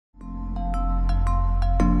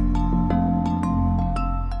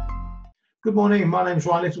Good morning, my name is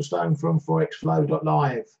Ryan Littlestone from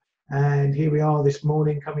forexflow.live, and here we are this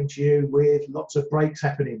morning coming to you with lots of breaks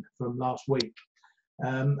happening from last week.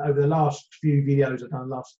 Over the last few videos I've done,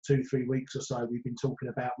 the last 2-3 weeks or so, we've been talking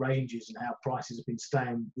about ranges and how prices have been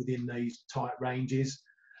staying within these tight ranges,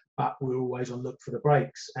 but we're always on look for the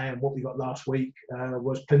breaks, and what we got last week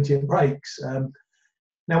was plenty of breaks.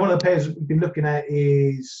 Now, one of the pairs we've been looking at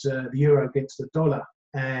is the euro against the dollar,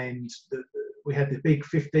 and we had the big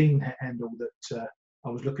 15 handle that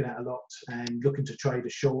I was looking at a lot and looking to trade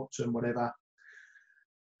as shorts and whatever.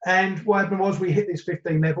 And what happened was we hit this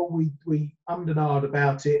 15 level, we ummed and ahed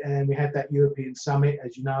about it, and we had that European summit,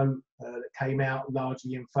 as you know, that came out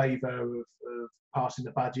largely in favour of passing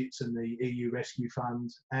the budgets and the EU rescue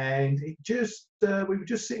fund. And it just, we were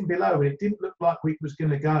just sitting below, and it didn't look like it was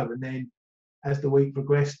going to go. And then as the week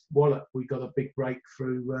progressed, wallop, we got a big break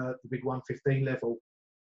through the big 115 level.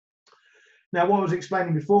 Now, what I was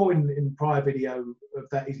explaining before in the prior video of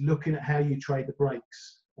that is looking at how you trade the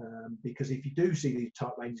breaks. Because if you do see these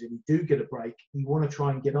tight ranges and you do get a break, you want to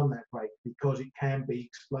try and get on that break because it can be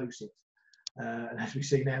explosive. And as we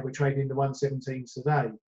see now, we're trading the 117s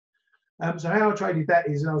today. So how I traded that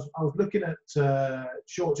is I was looking at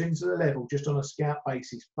shorts into the level just on a scout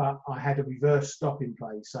basis, but I had a reverse stop in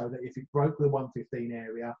place so that if it broke the 115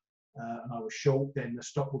 area and I was short, then the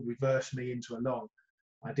stop would reverse me into a long.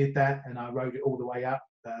 I did that and I rode it all the way up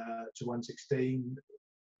to 116,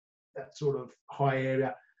 that sort of high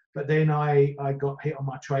area. But then I got hit on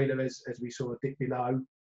my trailer as we sort of dip below.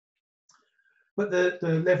 But the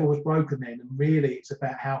level was broken then, and really it's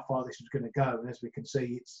about how far this was going to go. And as we can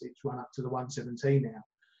see, it's run up to the 117 now.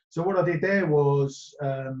 So what I did there was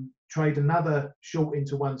trade another short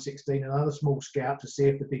into 116, another small scalp to see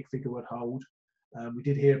if the big figure would hold. We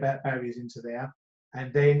did hear about barriers into there.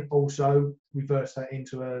 And then also reverse that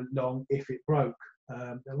into a long if it broke.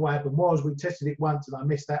 And what happened was we tested it once and I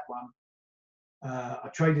missed that one. I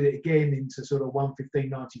traded it again into sort of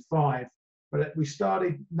 115.95, but we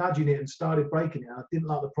started nudging it and started breaking it. And I didn't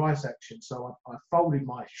like the price action, so I folded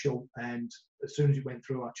my short, and as soon as it went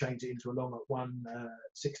through, I changed it into a long at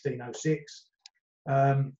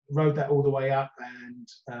 116.06. Rode that all the way up, and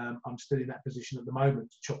I'm still in that position at the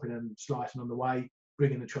moment, chopping and slicing on the way,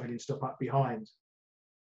 bringing the trading stop up behind.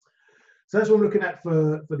 So that's what I'm looking at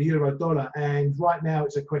for the euro dollar, and right now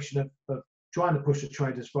it's a question of trying to push the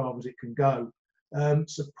trade as far as it can go.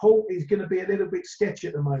 Support is going to be a little bit sketchy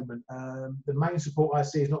at the moment. The main support I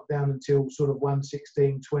see is not down until sort of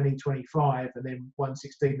 116.20, 25, and then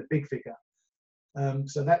 116 the big figure.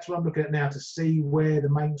 So that's what I'm looking at now to see where the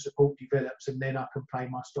main support develops, and then I can play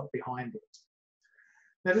my stop behind it.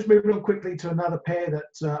 Now just moving on quickly to another pair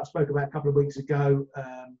that I spoke about a couple of weeks ago,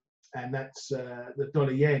 and that's the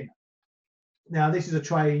dollar yen. Now, this is a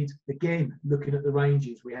trade, again, looking at the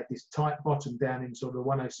ranges. We had this tight bottom down in sort of the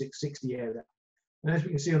 106.60 area. And as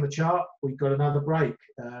we can see on the chart, we've got another break.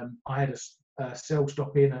 I had a sell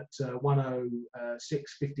stop in at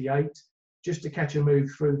 106.58 just to catch a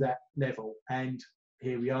move through that level. And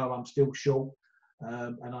here we are, I'm still short.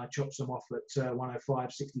 And I chopped some off at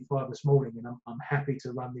 105.65 this morning. And I'm happy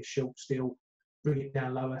to run this short still, bring it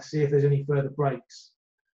down lower, see if there's any further breaks.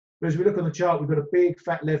 But as we look on the chart, we've got a big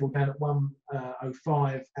fat level down at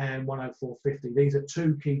 105 and 104.50. These are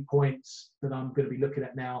two key points that I'm going to be looking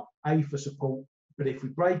at now, A, for support, but if we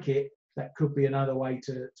break it, that could be another way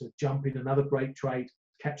to jump in another break trade,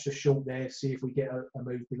 catch the short there, see if we get a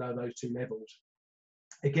move below those two levels.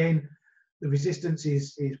 Again, the resistance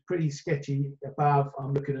is pretty sketchy above.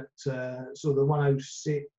 I'm looking at sort of the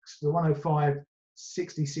 106, the 105,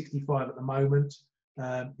 60, 65 at the moment.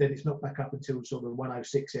 Then it's not back up until sort of the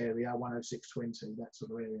 106 area, 106.20, that sort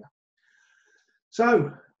of area.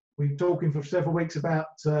 So we've been talking for several weeks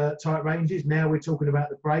about tight ranges. Now we're talking about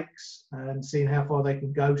the breaks and seeing how far they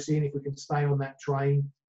can go, seeing if we can stay on that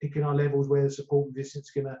train, picking our levels where the support and resistance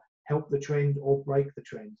is going to help the trend or break the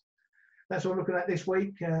trend. That's what I'm looking at this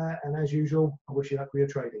week. And as usual, I wish you luck with your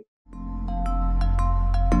trading.